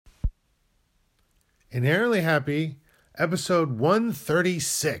Inherently Happy, episode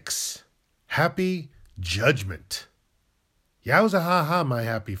 136. Happy Judgment. Yowza ha ha, my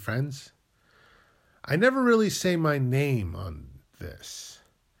happy friends. I never really say my name on this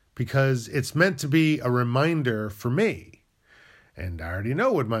because it's meant to be a reminder for me, and I already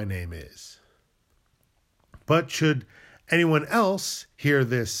know what my name is. But should anyone else hear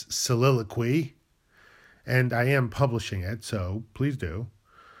this soliloquy, and I am publishing it, so please do,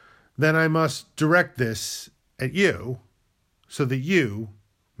 then I must direct this at you so that you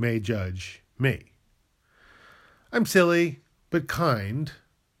may judge me. I'm silly but kind,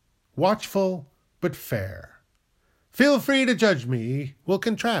 watchful but fair. Feel free to judge me, we'll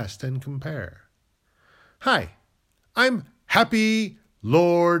contrast and compare. Hi, I'm Happy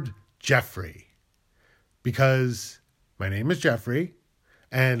Lord Jeffrey, because my name is Jeffrey,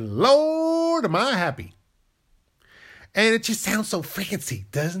 and Lord am I happy. And it just sounds so fancy,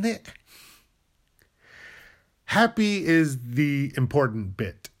 doesn't it? Happy is the important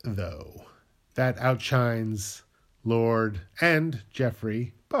bit, though. That outshines Lord and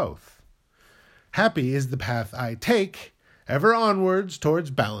Jeffrey both. Happy is the path I take, ever onwards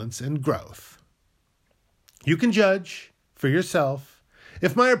towards balance and growth. You can judge for yourself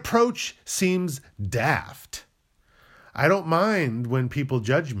if my approach seems daft. I don't mind when people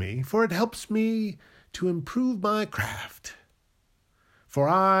judge me, for it helps me to improve my craft. For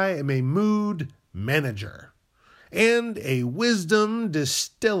I am a mood manager and a wisdom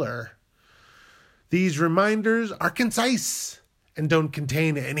distiller. These reminders are concise and don't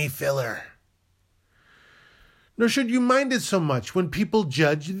contain any filler. Nor should you mind it so much when people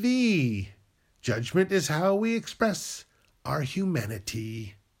judge thee. Judgment is how we express our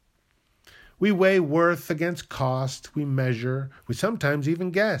humanity. We weigh worth against cost, we measure, we sometimes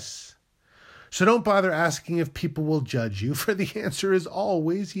even guess. So don't bother asking if people will judge you, for the answer is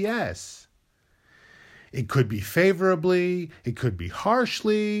always yes. It could be favorably, it could be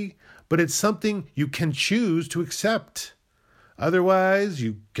harshly, but it's something you can choose to accept. Otherwise,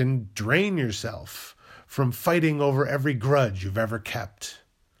 you can drain yourself from fighting over every grudge you've ever kept.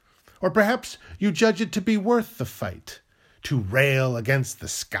 Or perhaps you judge it to be worth the fight, to rail against the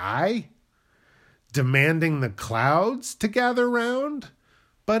sky, demanding the clouds to gather round,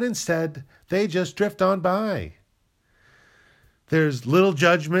 but instead they just drift on by. There's little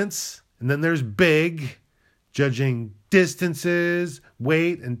judgments, and then there's big, judging distances,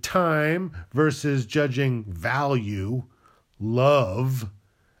 weight, and time versus judging value, love,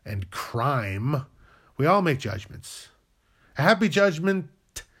 and crime. We all make judgments. A happy judgment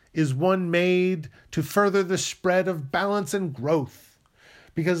is one made to further the spread of balance and growth,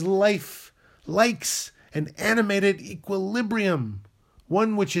 because life likes an animated equilibrium,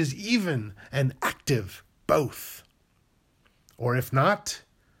 one which is even and active both. Or if not,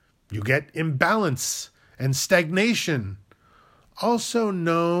 you get imbalance and stagnation, also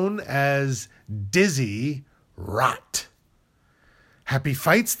known as dizzy rot. Happy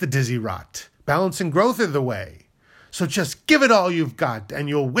fights the dizzy rot. Balance and growth are the way. So just give it all you've got and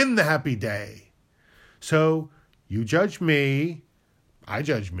you'll win the happy day. So you judge me, I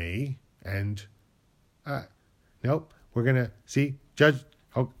judge me, and nope, we're going to see, judge,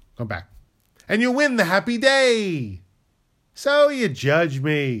 oh, go back. And you win the happy day. So you judge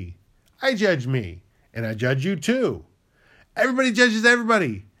me, I judge me, and I judge you too. Everybody judges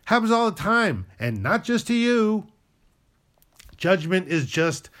everybody. Happens all the time, and not just to you. Judgment is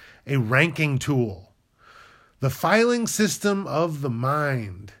just a ranking tool. The filing system of the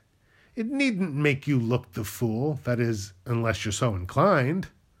mind. It needn't make you look the fool, that is, unless you're so inclined.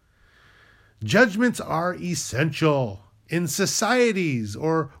 Judgments are essential in societies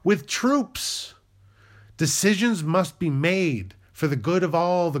or with troops. Decisions must be made for the good of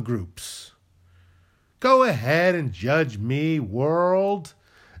all the groups. Go ahead and judge me, world,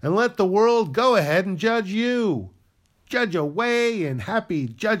 and let the world go ahead and judge you. Judge away in happy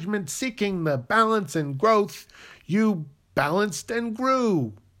judgment, seeking the balance and growth you balanced and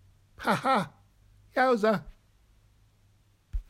grew. Ha ha, yowza.